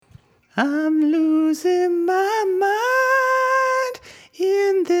I'm losing my mind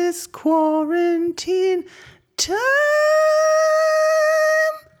in this quarantine time.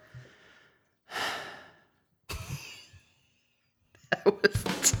 That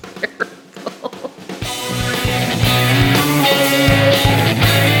was terrible.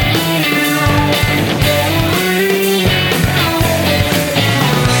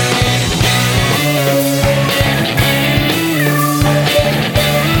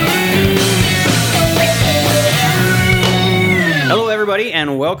 Hello, everybody,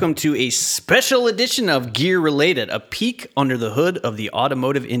 and welcome to a special edition of Gear Related, a peek under the hood of the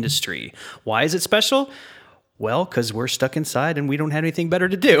automotive industry. Why is it special? Well, because we're stuck inside and we don't have anything better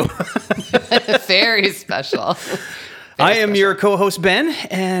to do. Very special. I am your co-host, Ben,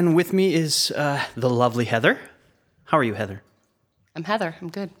 and with me is the lovely Heather. How are you, Heather? I'm Heather. I'm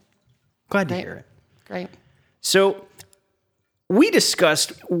good. Glad to Great. hear it. Great. So, we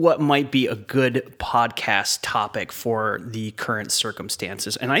discussed what might be a good podcast topic for the current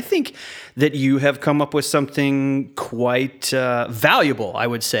circumstances. And I think that you have come up with something quite valuable, I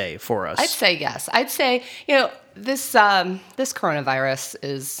would say, for us. I'd say yes. I'd say, this coronavirus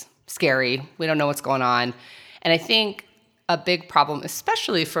is scary. We don't know what's going on. And I think a big problem,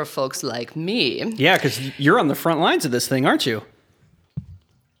 especially for folks like me. Yeah, because you're on the front lines of this thing, aren't you?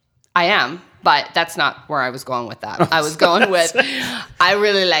 I am, but that's not where I was going with that. I was going with, I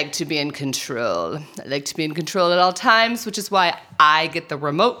really like to be in control. I like to be in control at all times, which is why I get the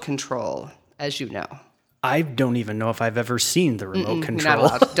remote control, as you know. I don't even know if I've ever seen the remote control. You're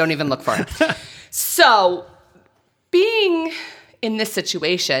not allowed. Don't even look for it. So, being in this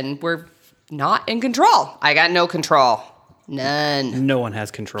situation, we're not in control. I got no control. None. No one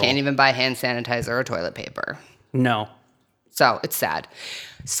has control. Can't even buy hand sanitizer or toilet paper. No. So, it's sad.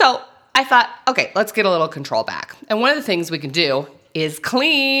 So, I thought, okay, let's get a little control back. And one of the things we can do is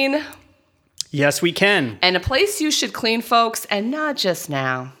clean. Yes, we can. And a place you should clean, folks, and not just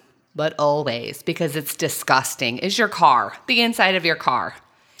now, but always, because it's disgusting, is your car, the inside of your car.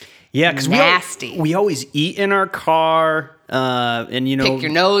 Yeah, because we always eat in our car, and pick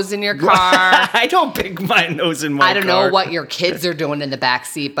your nose in your car. I don't pick my nose in my car. I don't know what your kids are doing in the back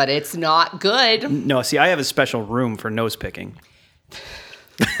seat, but it's not good. No, see, I have a special room for nose picking.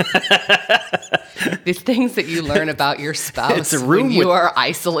 These things that you learn about your spouse It's a room when you are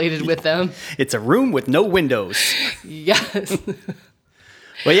isolated with them. It's a room with no windows. Yes.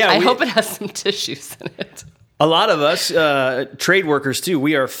 Well, yeah, I hope it has some tissues in it. A lot of us, trade workers too,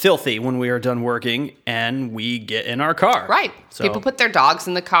 we are filthy when we are done working and we get in our car. Right. So, People put their dogs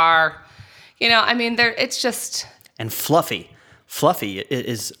in the car. It's just... And Fluffy. Fluffy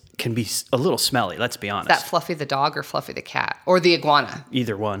can be a little smelly, let's be honest. Is that Fluffy the dog or Fluffy the cat? Or the iguana?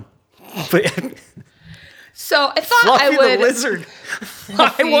 Either one. So I thought Fluffy I would... the lizard.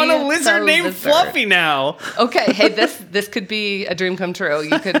 I want a lizard named Fluffy now. Okay, hey, this could be a dream come true.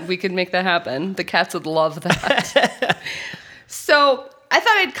 We could make that happen. The cats would love that. So I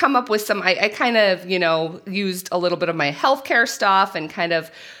thought I'd come up with some... I kind of, used a little bit of my healthcare stuff and kind of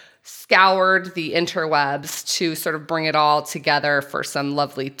scoured the interwebs to sort of bring it all together for some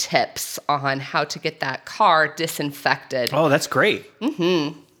lovely tips on how to get that car disinfected. Oh, that's great.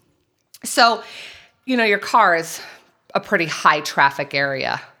 Mm-hmm. So, your car is a pretty high traffic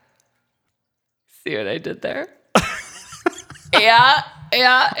area. See what I did there? Yeah.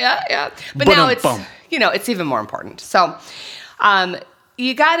 But now it's even more important. So,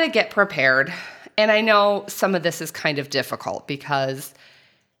 you got to get prepared. And I know some of this is kind of difficult because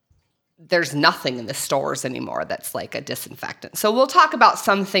there's nothing in the stores anymore that's like a disinfectant. So we'll talk about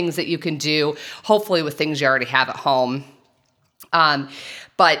some things that you can do, hopefully with things you already have at home.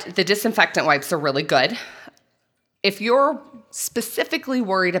 But the disinfectant wipes are really good. If you're specifically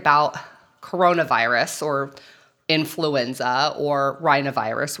worried about coronavirus or influenza or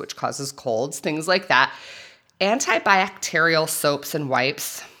rhinovirus, which causes colds, things like that, antibacterial soaps and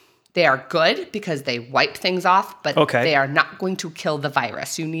wipes, they are good because they wipe things off, but they are not going to kill the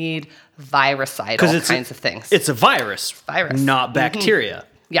virus. You need virucidal kinds of things. It's a virus, not bacteria.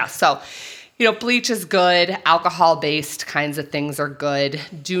 Mm-hmm. Yeah, so, bleach is good. Alcohol-based kinds of things are good.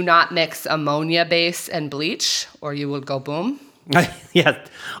 Do not mix ammonia base and bleach, or you will go boom. I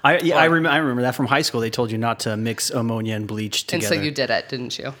remember that from high school. They told you not to mix ammonia and bleach together. And so you did it,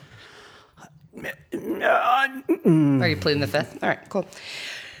 didn't you? Are you pleading the fifth? All right, cool.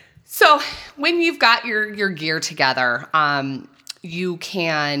 So when you've got your gear together, you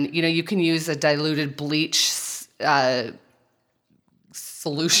can use a diluted bleach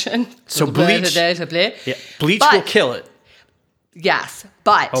solution. So bleach will kill it. Yes,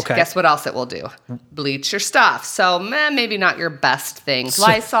 but Okay. guess what else it will do? Bleach your stuff. So maybe not your best things.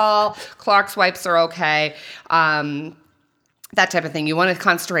 Lysol, Clorox wipes are okay. That type of thing. You want to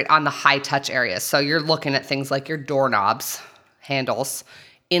concentrate on the high touch areas. So you're looking at things like your doorknobs, handles,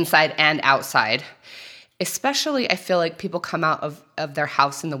 inside and outside. Especially, I feel like people come out of their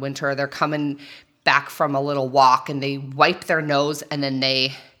house in the winter. They're coming back from a little walk and they wipe their nose and then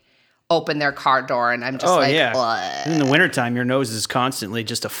they open their car door. And I'm just yeah. In the wintertime, your nose is constantly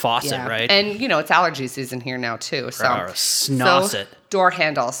just a faucet, right? And, it's allergy season here now, too. So, snots it. Door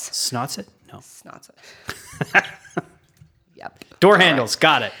handles. Snots it? No. Snots it. Yep. Door handles.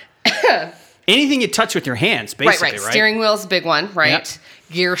 Got it. Anything you touch with your hands, basically, right? Steering wheel's a big one, right? Yep.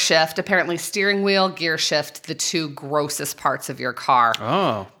 Gear shift. Apparently, steering wheel, gear shift, the two grossest parts of your car.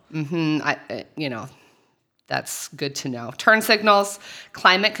 Oh. That's good to know. Turn signals,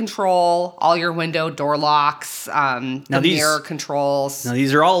 climate control, all your window door locks, mirror controls. Now,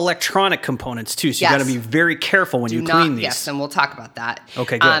 these are all electronic components, too, so you got to be very careful when you clean these. Yes, and we'll talk about that.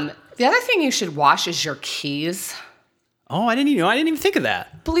 Okay, good. The other thing you should wash is your keys. Oh, I didn't even think of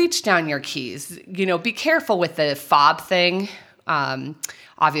that. Bleach down your keys. Be careful with the fob thing,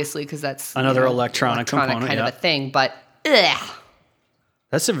 obviously, because that's another electronic component, kind of a thing. But ugh.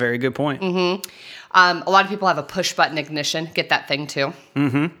 That's a very good point. Mm-hmm. A lot of people have a push button ignition. Get that thing too.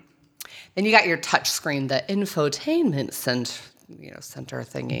 Mm-hmm. Then you got your touch screen, the infotainment center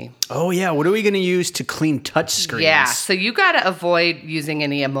thingy. Oh yeah, what are we going to use to clean touch screens? Yeah, so you got to avoid using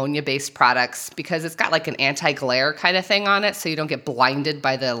any ammonia-based products because it's got like an anti-glare kind of thing on it, so you don't get blinded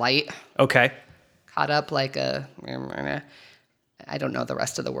by the light. Okay. Caught up like a. I don't know the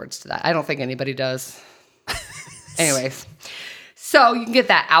rest of the words to that. I don't think anybody does. Anyways. So you can get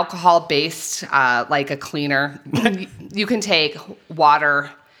that alcohol-based, like a cleaner. You can take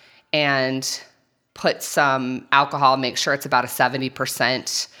water and put some alcohol, make sure it's about a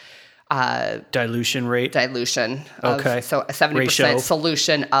 70% dilution rate. Okay. So a 70%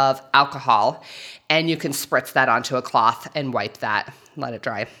 solution of alcohol. And you can spritz that onto a cloth and wipe that, let it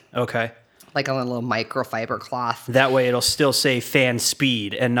dry. Okay. Like a little microfiber cloth. That way it'll still say fan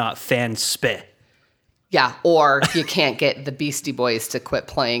speed and not fan spit. Yeah, or you can't get the Beastie Boys to quit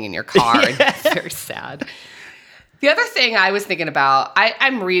playing in your car. And it's very sad. The other thing I was thinking about,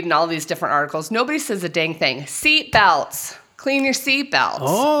 I'm reading all these different articles. Nobody says a dang thing. Seat belts. Clean your seat belts.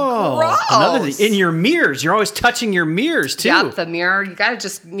 Oh, gross. Another thing. In your mirrors. You're always touching your mirrors, too. Yep, the mirror. You got to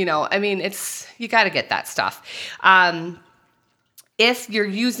just, you got to get that stuff. If you're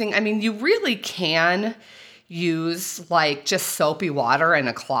using, you really can use like just soapy water and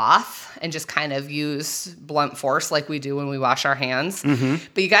a cloth and just kind of use blunt force like we do when we wash our hands. Mm-hmm.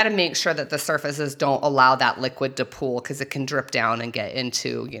 But you got to make sure that the surfaces don't allow that liquid to pool because it can drip down and get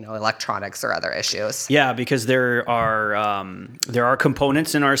into, electronics or other issues. Yeah, because there are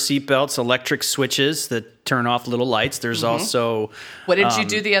components in our seatbelts, electric switches that turn off little lights. There's also... What did you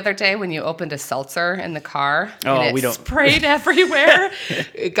do the other day when you opened a seltzer in the car? Oh, and we don't... sprayed everywhere.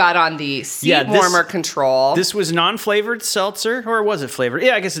 It got on the seat warmer control. This was non-flavored seltzer, or was it flavored?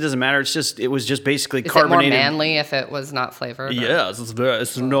 Yeah, I guess it doesn't matter. It was just basically carbonated. Is it more manly if it was not flavored? Yes,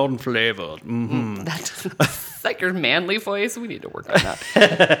 it's non-flavored. Mm-hmm. That's like your manly voice. We need to work on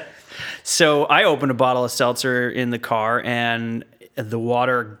that. So I opened a bottle of seltzer in the car, and the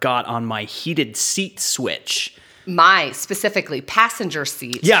water got on my heated seat switch. My specifically passenger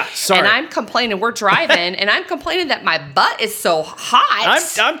seat. Yeah, sorry. And I'm complaining. We're driving, and I'm complaining that my butt is so hot.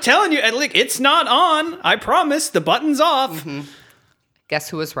 I'm telling you, it's not on. I promise. The button's off. Mm-hmm. Guess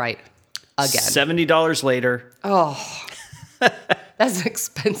who was right? Again. $70 later. Oh, that's an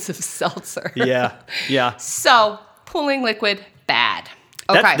expensive seltzer. Yeah. So, pooling liquid, bad.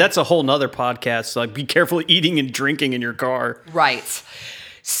 Okay. That's a whole nother podcast. Like, be careful eating and drinking in your car. Right.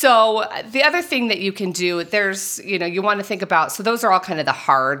 So the other thing that you can do, you want to think about, so those are all kind of the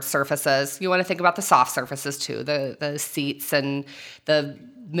hard surfaces. You want to think about the soft surfaces too, the seats and the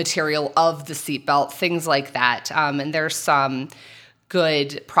material of the seatbelt, things like that. And there's some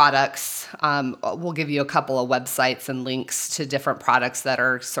good products. We'll give you a couple of websites and links to different products that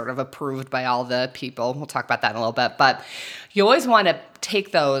are sort of approved by all the people. We'll talk about that in a little bit. But you always want to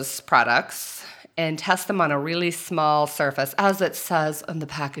take those products and test them on a really small surface, as it says on the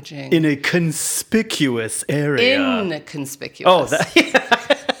packaging. In a conspicuous area. Inconspicuous. Oh,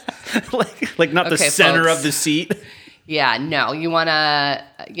 like not the center folks. of the seat. Yeah, no. You want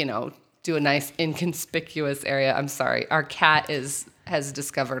to, do a nice inconspicuous area. I'm sorry. Our cat has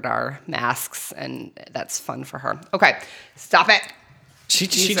discovered our masks, and that's fun for her. Okay, stop it. She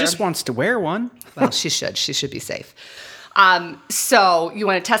just wants to wear one. Well, she should. She should be safe. So you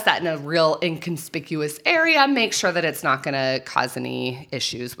want to test that in a real inconspicuous area. Make sure that it's not going to cause any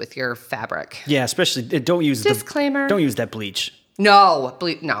issues with your fabric. Yeah, especially don't use Disclaimer. Don't use that bleach. No,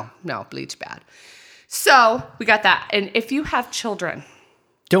 bleach bad. So we got that. And if you have children,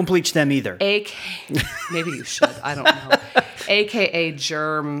 don't bleach them either. Maybe you should. I don't know. AKA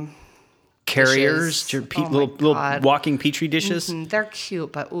germ carriers, little walking petri dishes. Mm-hmm. They're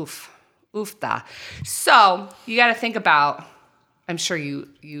cute, but oof da. So you got to think about. I'm sure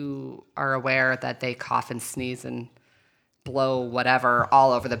you are aware that they cough and sneeze and blow whatever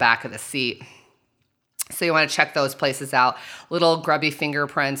all over the back of the seat. So you want to check those places out. Little grubby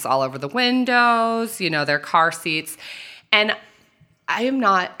fingerprints all over the windows, their car seats. And I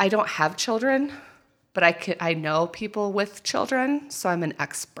don't have children, but I know people with children, so I'm an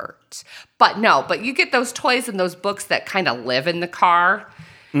expert. But you get those toys and those books that kind of live in the car.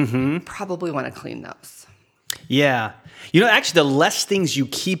 Mm-hmm. Probably want to clean those. Yeah. Actually, the less things you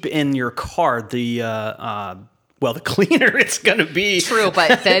keep in your car, the cleaner it's going to be. True,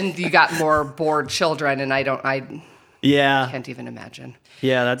 but then you got more bored children, and I can't even imagine.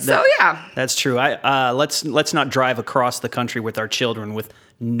 Yeah, that's true. Let's not drive across the country with our children with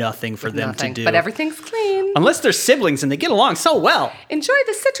nothing for them to do. But everything's clean. Unless they're siblings and they get along so well. Enjoy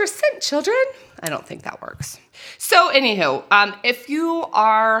the citrus scent, children. I don't think that works. So anywho, if you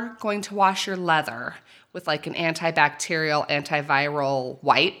are going to wash your leather with like an antibacterial, antiviral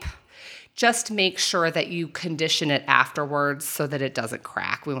wipe, just make sure that you condition it afterwards so that it doesn't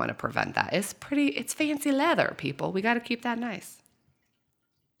crack. We want to prevent that. It's fancy leather, people. We got to keep that nice.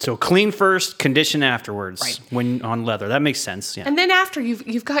 So clean first, condition afterwards. Right. When on leather. That makes sense. Yeah. And then after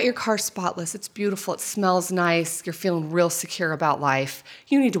you've got your car spotless, it's beautiful, it smells nice, you're feeling real secure about life,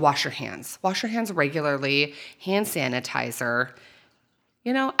 you need to wash your hands. Wash your hands regularly, hand sanitizer,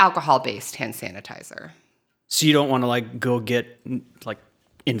 alcohol-based hand sanitizer. So you don't want to go get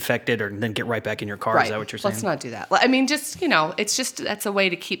infected or then get right back in your car. Right. Is that what you're saying? Let's not do that. I mean, that's a way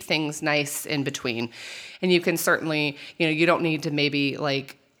to keep things nice in between. And you can certainly, you don't need to maybe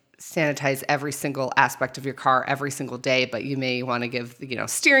sanitize every single aspect of your car every single day, but you may want to give,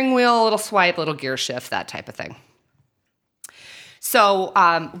 steering wheel a little swipe, a little gear shift, that type of thing. So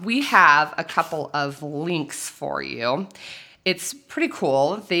we have a couple of links for you. It's pretty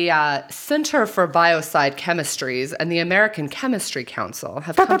cool. The Center for Biocide Chemistries and the American Chemistry Council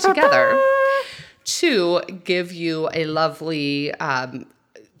have come together to give you a lovely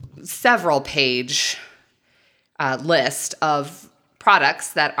several-page list of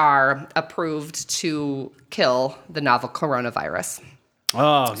products that are approved to kill the novel coronavirus.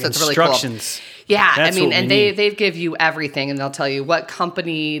 Oh, so it's really instructions. Cool. Yeah, That's they give you everything, and they'll tell you what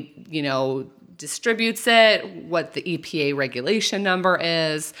company, distributes it, what the EPA regulation number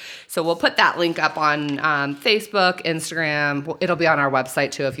is. So we'll put that link up on Facebook, Instagram. It'll be on our website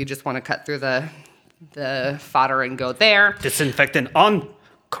too if you just want to cut through the fodder and go there. Disinfectant on,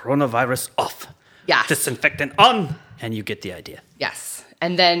 coronavirus off. Yes. Disinfectant on, and you get the idea. Yes.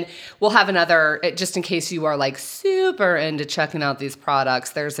 And then we'll have another, just in case you are super into checking out these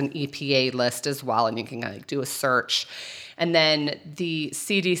products, there's an EPA list as well, and you can do a search. And then the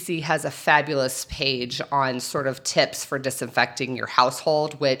CDC has a fabulous page on sort of tips for disinfecting your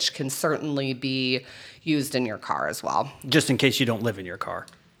household, which can certainly be used in your car as well. Just in case you don't live in your car.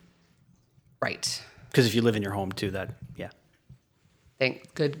 Right. Because if you live in your home too,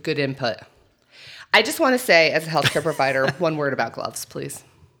 Good input. I just want to say, as a healthcare provider, one word about gloves, please.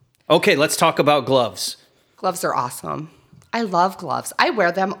 Okay, let's talk about gloves. Gloves are awesome. I love gloves. I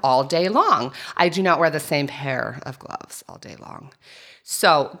wear them all day long. I do not wear the same pair of gloves all day long.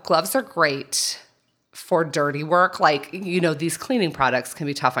 So gloves are great for dirty work. These cleaning products can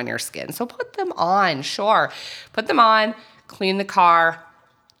be tough on your skin. So put them on, sure. Put them on, clean the car,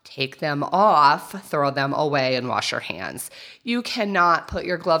 take them off, throw them away, and wash your hands. You cannot put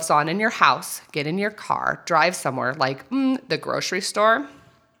your gloves on in your house, get in your car, drive somewhere like the grocery store.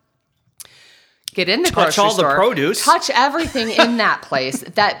 Get in the grocery store. Touch all the produce. Touch everything in that place.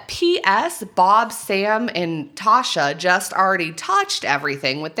 That P.S. Bob, Sam, and Tasha just already touched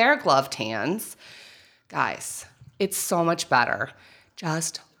everything with their gloved hands. Guys, it's so much better.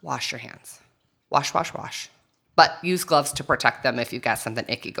 Just wash your hands. Wash, wash, wash. But use gloves to protect them if you've got something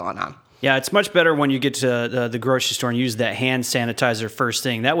icky going on. Yeah, it's much better when you get to the grocery store and use that hand sanitizer first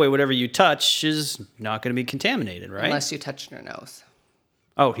thing. That way, whatever you touch is not going to be contaminated, right? Unless you touch your nose.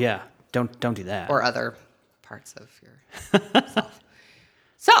 Oh, yeah. Don't do that. Or other parts of yourself.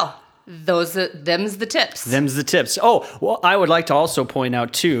 So, them's the tips. Them's the tips. Oh, well, I would like to also point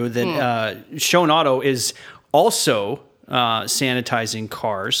out, too, that Schoen Auto is also sanitizing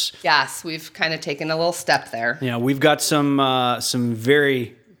cars. Yes, we've kind of taken a little step there. You know, we've got some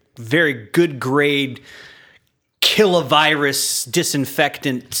very, very good grade kilovirus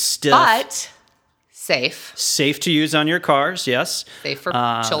disinfectant stuff. But safe To use on your cars, yes. for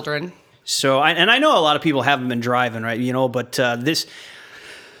children. So, I know a lot of people haven't been driving, right? You know, but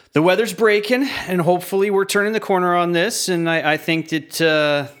the weather's breaking, and hopefully we're turning the corner on this. And I think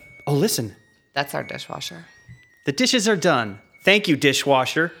that, listen, That's our dishwasher. the dishes are done. Thank you,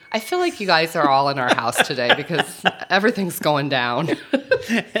 dishwasher. I feel like you guys are all in our house today because everything's going down.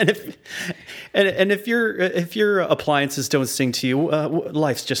 And if your appliances don't sing to you,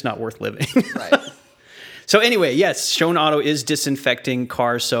 life's just not worth living. Right. So anyway, yes, Schoen Auto is disinfecting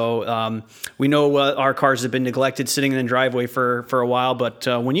cars. So we know our cars have been neglected sitting in the driveway for a while. But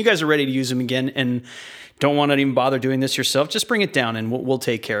when you guys are ready to use them again and don't want to even bother doing this yourself, just bring it down and we'll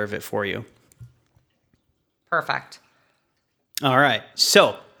take care of it for you. Perfect. All right.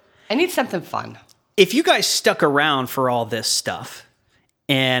 So I need something fun. if you guys stuck around for all this stuff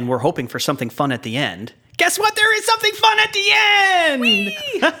and we're hoping for something fun at the end, guess what? There is something fun at the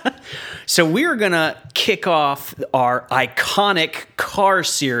end. So we're going to kick off our iconic car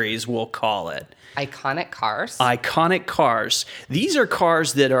series, we'll call it. Iconic cars. Iconic cars. These are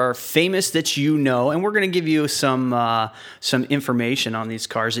cars that are famous that you know, and we're going to give you some information on these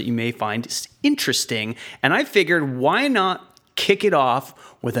cars that you may find interesting. And I figured, why not kick it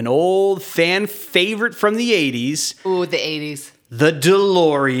off with an old fan favorite from the 80s? Ooh, the 80s. The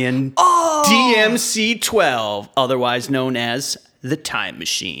DeLorean DMC-12, otherwise known as the Time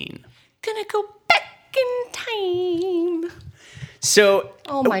Machine. Gonna go back in time. So,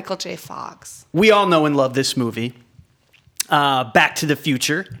 Michael J. Fox. we all know and love this movie. Back to the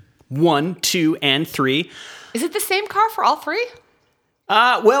Future, 1, 2, and 3. Is it the same car for all three?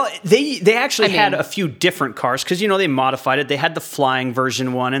 Well, they actually had a few different cars because, you know, they modified it. They had the flying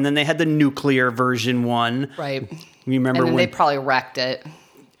version 1, and then they had the nuclear version 1. Right. You remember And then when they probably wrecked it.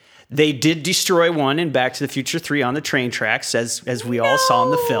 they did destroy 1 in Back to the Future 3 on the train tracks, as we all saw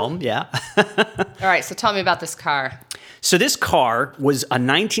in the film. Yeah. All right, so tell me about this car. So this car was a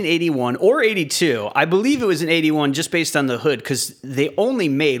 1981 or 82. I believe it was an 81 just based on the hood because they only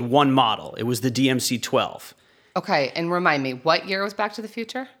made one model. It was the DMC-12. Okay, and remind me, what year was Back to the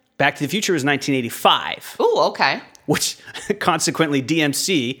Future? Back to the Future was 1985. Ooh, okay. Which, consequently,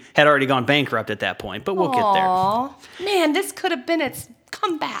 DMC had already gone bankrupt at that point, but we'll get there. Aw, man, this could have been its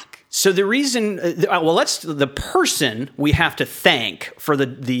comeback. So the reason, the person we have to thank for the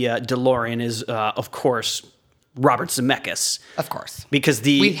DeLorean is, of course, Robert Zemeckis. Of course. Because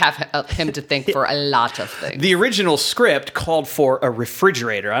We have him to thank for a lot of things. the original script called for a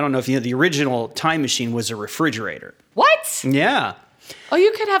refrigerator. I don't know if you know, the original Time Machine was a refrigerator. What? Yeah. Oh,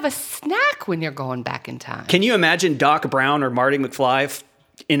 you could have a snack when you're going back in time. Can you imagine Doc Brown or Marty McFly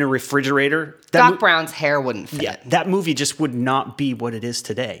in a refrigerator? Doc Brown's hair wouldn't fit. Yeah, that movie just would not be what it is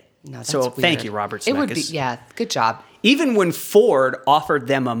today. No, that's so weird. Thank you, Robert Zemeckis. It would be, yeah, good job. Even when Ford offered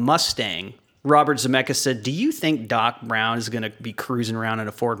them a Mustang, Robert Zemeckis said, "Do you think Doc Brown is going to be cruising around in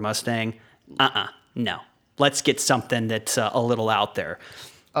a Ford Mustang? No. Let's get something that's a little out there."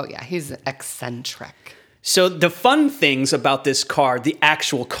 Oh, yeah, he's eccentric. So the fun things about this car, the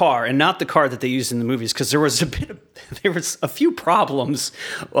actual car, and not the car that they used in the movies, because there was a few problems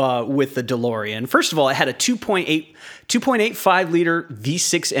with the DeLorean. First of all, it had a 2.85 liter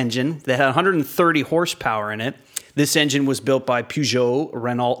V6 engine that had 130 horsepower in it. This engine was built by Peugeot,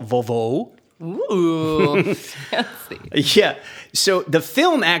 Renault, Volvo. Ooh, fancy. Yeah. So the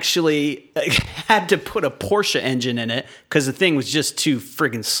film actually had to put a Porsche engine in it because the thing was just too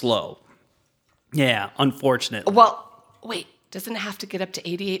friggin' slow. Yeah, unfortunately. Well, wait, doesn't it have to get up to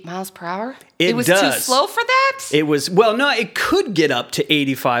 88 miles per hour? It was does. too slow for that? It could get up to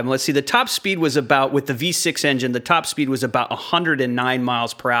 85. Let's see, the top speed was about, with the V6 engine, the top speed was about 109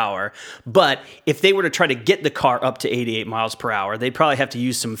 miles per hour. But if they were to try to get the car up to 88 miles per hour, they'd probably have to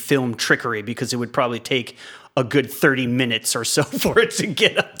use some film trickery because it would probably take a good 30 minutes or so for it to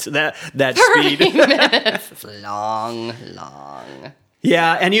get up to that 30 speed. minutes. It's long.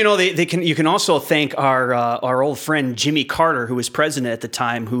 Yeah, and you know you can also thank our old friend Jimmy Carter, who was president at the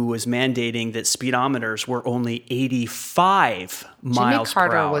time, who was mandating that speedometers were only 85 miles per hour.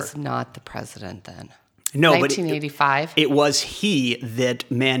 Jimmy Carter was not the president then. No, 1985. but it was he that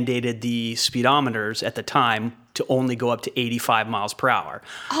mandated the speedometers at the time to only go up to 85 miles per hour.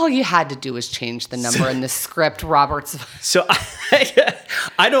 All you had to do was change the number in the script, Roberts. So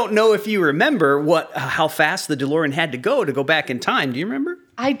I don't know if you remember how fast the DeLorean had to go back in time. Do you remember?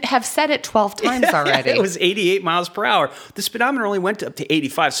 I have said it 12 times already. It was 88 miles per hour. The speedometer only went up to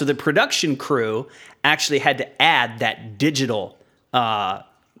 85. So the production crew actually had to add that digital that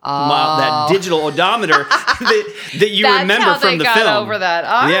digital odometer that you remember from the film. That's how they got over that.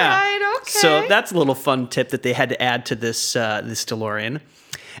 All right, okay. So that's a little fun tip that they had to add to this this DeLorean.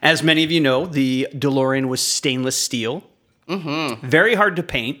 As many of you know, the DeLorean was stainless steel. Mm-hmm. Very hard to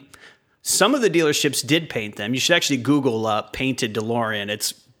paint. Some of the dealerships did paint them. You should actually Google painted DeLorean.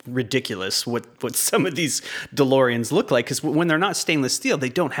 It's ridiculous what some of these DeLoreans look like, because when they're not stainless steel, they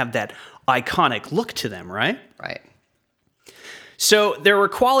don't have that iconic look to them, right? Right. So there were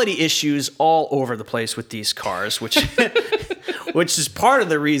quality issues all over the place with these cars, which which is part of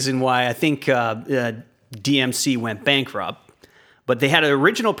the reason why I think DMC went bankrupt. But they had an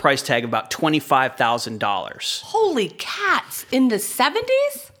original price tag of about $25,000. Holy cats! In the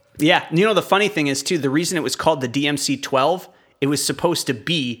 70s? Yeah. You know, the funny thing is, too, the reason it was called the DMC-12, it was supposed to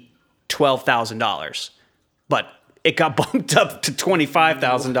be $12,000. But it got bumped up to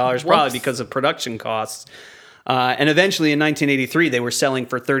 $25,000 probably because of production costs. And eventually in 1983, they were selling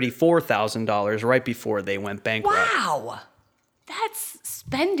for $34,000 right before they went bankrupt. Wow. That's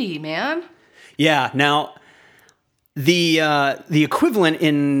spendy, man. Yeah. Now, the equivalent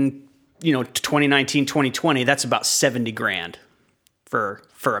in, 2019, 2020, that's about 70 grand for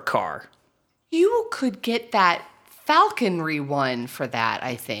a car. You could get that falconry one for that,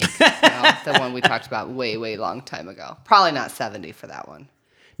 I think. The one we talked about way, way long time ago. Probably not 70 for that one.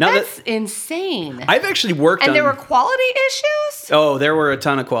 Now That's insane. I've actually worked on... And there were quality issues? Oh, there were a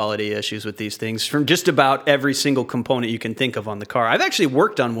ton of quality issues with these things from just about every single component you can think of on the car. I've actually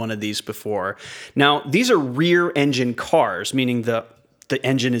worked on one of these before. Now, these are rear engine cars, meaning the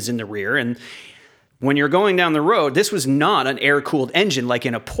engine is in the rear. And when you're going down the road, this was not an air-cooled engine like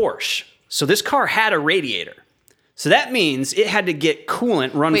in a Porsche. So this car had a radiator. So that means it had to get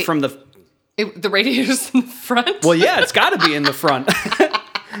coolant run from the... The radiator's in the front? Well, yeah, it's got to be in the front.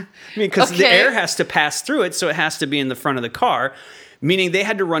 Because the air has to pass through it, so it has to be in the front of the car, meaning they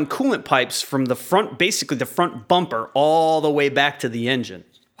had to run coolant pipes from the front, basically the front bumper, all the way back to the engine.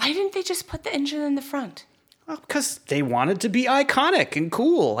 Why didn't they just put the engine in the front? Well, because they wanted to be iconic and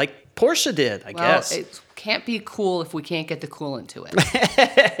cool, like Porsche did, I guess. It can't be cool if we can't get the coolant to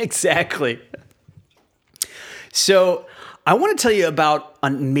it. Exactly. So I want to tell you about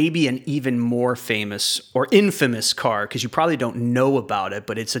maybe an even more famous or infamous car, because you probably don't know about it,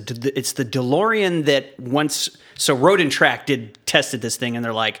 but it's the DeLorean that once... So Road and Track tested this thing, and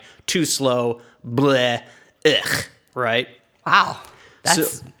they're like, too slow, bleh, ugh, right? Wow.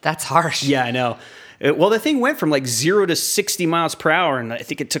 That's harsh. Yeah, I know. Well, the thing went from like 0 to 60 miles per hour, and I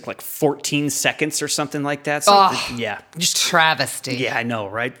think it took like 14 seconds or something like that. Yeah. Just travesty. Yeah, I know,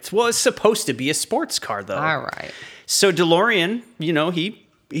 right? Well, it's supposed to be a sports car, though. All right. So DeLorean,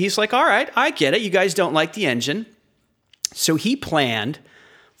 he's like, all right, I get it. You guys don't like the engine. So he planned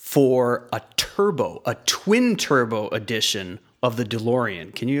for a twin turbo edition of the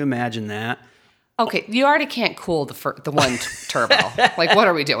DeLorean. Can you imagine that? Okay, you already can't cool the one turbo. Like, what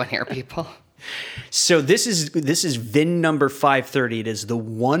are we doing here, people? So this is VIN number 530. It is the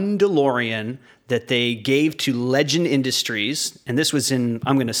one DeLorean that they gave to Legend Industries, and this was in,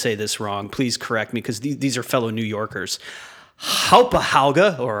 I'm going to say this wrong, please correct me, because these are fellow New Yorkers.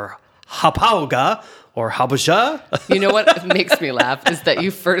 Hauptauge or Hauptauge or Hauptauge. You know what makes me laugh is that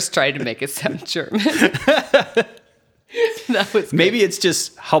you first tried to make it sound German. That was good. Maybe it's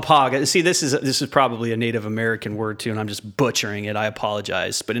just Hauptauge. See, this is probably a Native American word too, and I'm just butchering it. I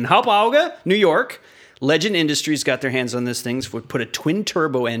apologize. But in Hauptauge, New York, Legend Industries got their hands on this thing, would put a twin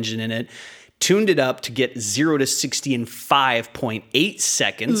turbo engine in it, tuned it up to get 0 to 60 in 5.8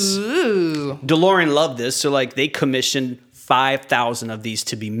 seconds. Ooh. DeLorean loved this, so they commissioned 5,000 of these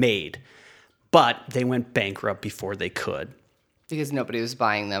to be made. But they went bankrupt before they could. Because nobody was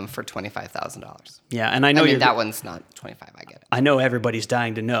buying them for $25,000. Yeah, and I know that one's not 25. I get it. I know everybody's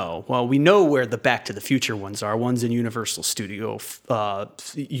dying to know. Well, we know where the Back to the Future ones are. One's in Universal Studios.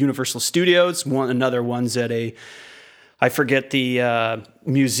 Another one's at I forget the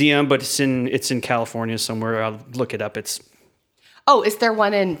museum, but it's in California somewhere. I'll look it up. Is there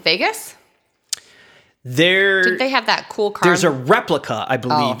one in Vegas? Did they have that cool car? There's a replica, I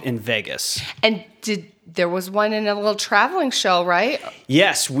believe, in Vegas. And there was one in a little traveling show, right?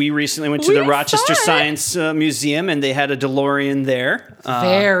 Yes, we recently went to the Rochester Science Museum, and they had a DeLorean there.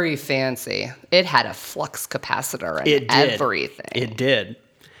 Very fancy. It had a flux capacitor and everything. It did.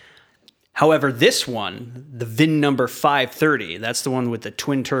 However, this one, the VIN number 530, that's the one with the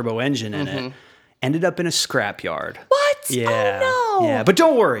twin turbo engine in it, ended up in a scrapyard. What? Yeah. Oh, no. Yeah. But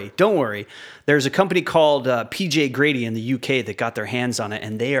don't worry. There's a company called PJ Grady in the UK that got their hands on it,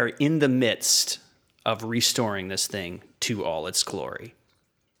 and they are in the midst of restoring this thing to all its glory.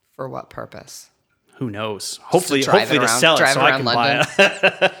 For what purpose? Who knows? Hopefully to drive sell it so I can London.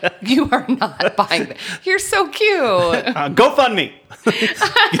 buy it. You are not buying that. You're so cute. GoFundMe.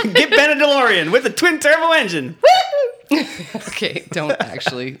 Get Ben a DeLorean with a twin turbo engine. Okay, don't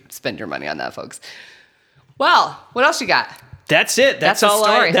actually spend your money on that, folks. Well, what else you got? That's it. That's the all.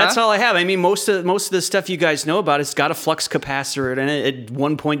 story, That's huh? all I have. I mean, most of the stuff you guys know about, it's got a flux capacitor in it at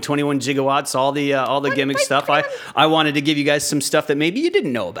 1.21 gigawatts. All the gimmick stuff. I wanted to give you guys some stuff that maybe you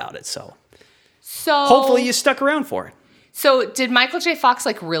didn't know about it. So hopefully you stuck around for it. So did Michael J. Fox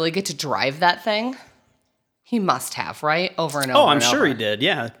really get to drive that thing? He must have, right? Over and over. Oh, I'm and sure over. he did.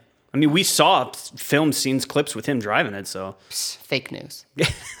 Yeah. I mean, we saw film scenes, clips with him driving it. So Fake news.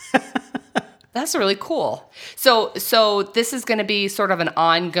 That's really cool. So this is going to be sort of an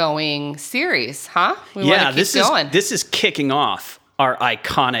ongoing series, huh? We want to keep going. This is kicking off our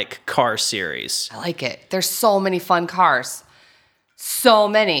iconic car series. I like it. There's so many fun cars. So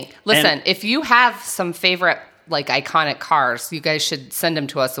many. Listen, if you have some favorite iconic cars, you guys should send them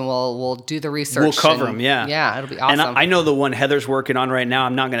to us and we'll do the research. We'll cover them, yeah. Yeah, it'll be awesome. And I know the one Heather's working on right now.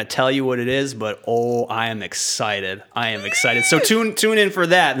 I'm not going to tell you what it is, but I am excited. So tune in for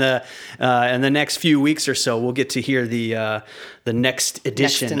that. In the next few weeks or so, we'll get to hear the next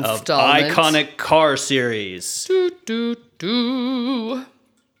edition of Iconic Car Series. All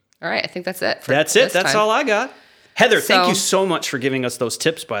right, I think that's it. That's it. That's all I got. Heather, thank you So- so much for giving us those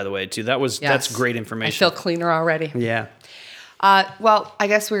tips, by the way, too. That's great information. I feel cleaner already. Yeah. Well, I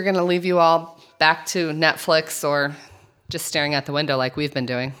guess we're going to leave you all back to Netflix or just staring out the window like we've been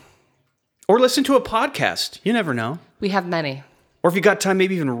doing. Or listen to a podcast. You never know. We have many. Or if you got time,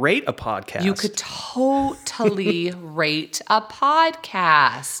 maybe even rate a podcast. You could totally rate a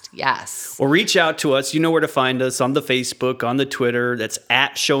podcast. Yes. Or reach out to us. You know where to find us on the Facebook, on the Twitter. That's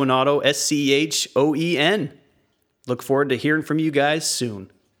at Schoenauto, SCHOEN. Look forward to hearing from you guys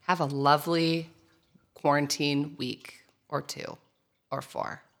soon. Have a lovely quarantine week or 2 or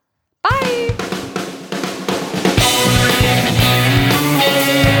 4. Bye.